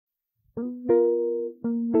The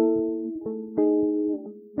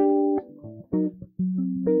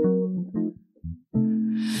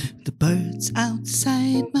birds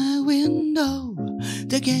outside my window,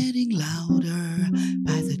 they're getting louder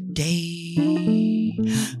by the day.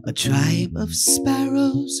 A tribe of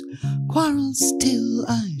sparrows quarrels till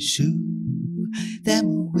I shoo them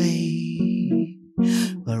away.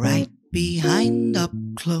 But right behind up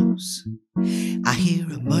close, I hear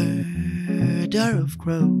a murder of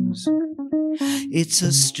crows. It's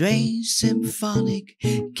a strange symphonic,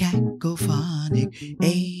 cacophonic,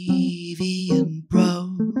 avian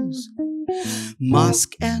prose.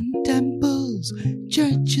 Mosque and temples,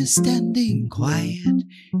 churches standing quiet,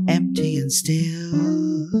 empty and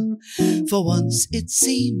still. For once it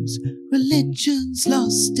seems religion's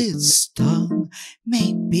lost its tongue,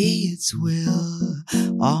 maybe its will.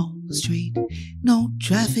 On the street, no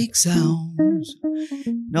traffic sounds,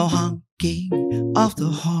 no honking of the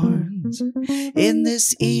horns. In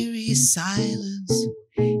this eerie silence,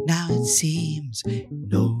 now it seems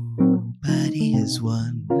nobody has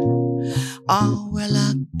won. Oh, we're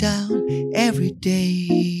locked down every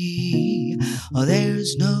day. Oh,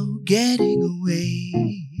 there's no getting away.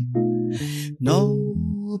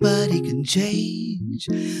 Nobody can change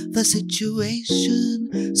the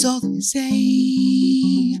situation, so they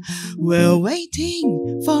say. We're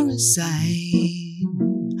waiting for a sign.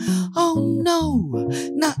 Oh no,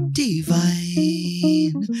 not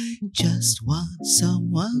divine. Just want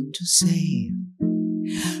someone to say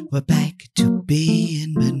we're back to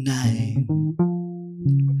being benign.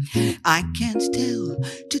 I can't tell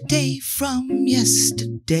today from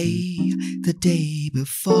yesterday, the day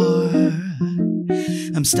before.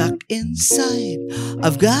 I'm stuck inside,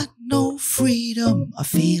 I've got no freedom. I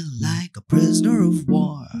feel like a prisoner of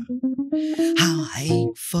war. How I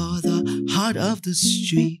ache for the heart of the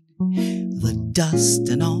street, the dust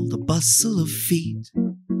and all the bustle of feet.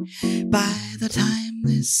 By the time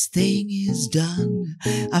this thing is done,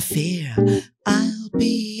 I fear I'll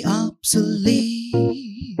be obsolete.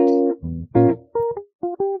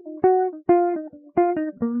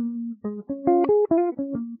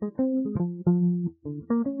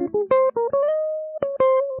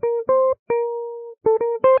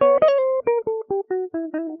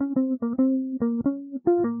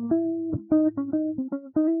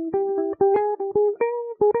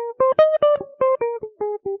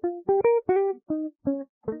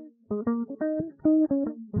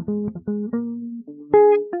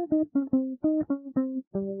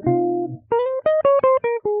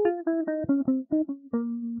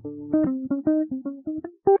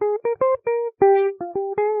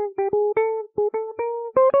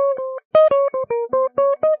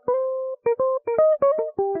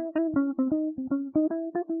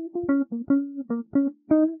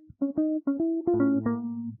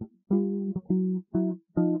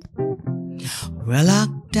 We're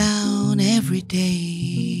locked down every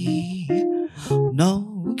day,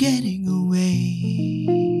 no getting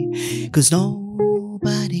away, 'cause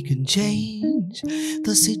nobody can change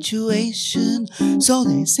the situation, so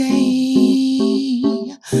they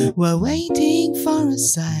say. We're waiting for a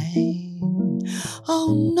sign.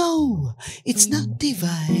 Oh no, it's not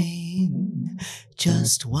divine.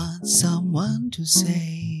 Just want someone to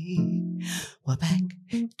say we're back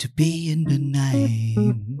to being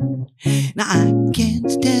benign. Now I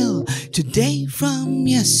can't tell today from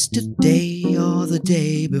yesterday or the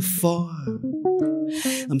day before.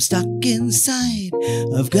 I'm stuck inside,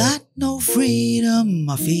 I've got no freedom.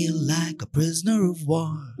 I feel like a prisoner of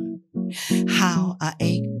war. How I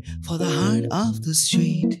ache for the heart of the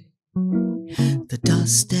street, the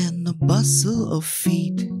dust and the bustle of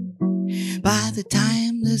feet. By the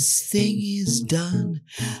time this thing is done,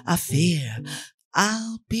 I fear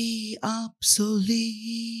I'll be obsolete.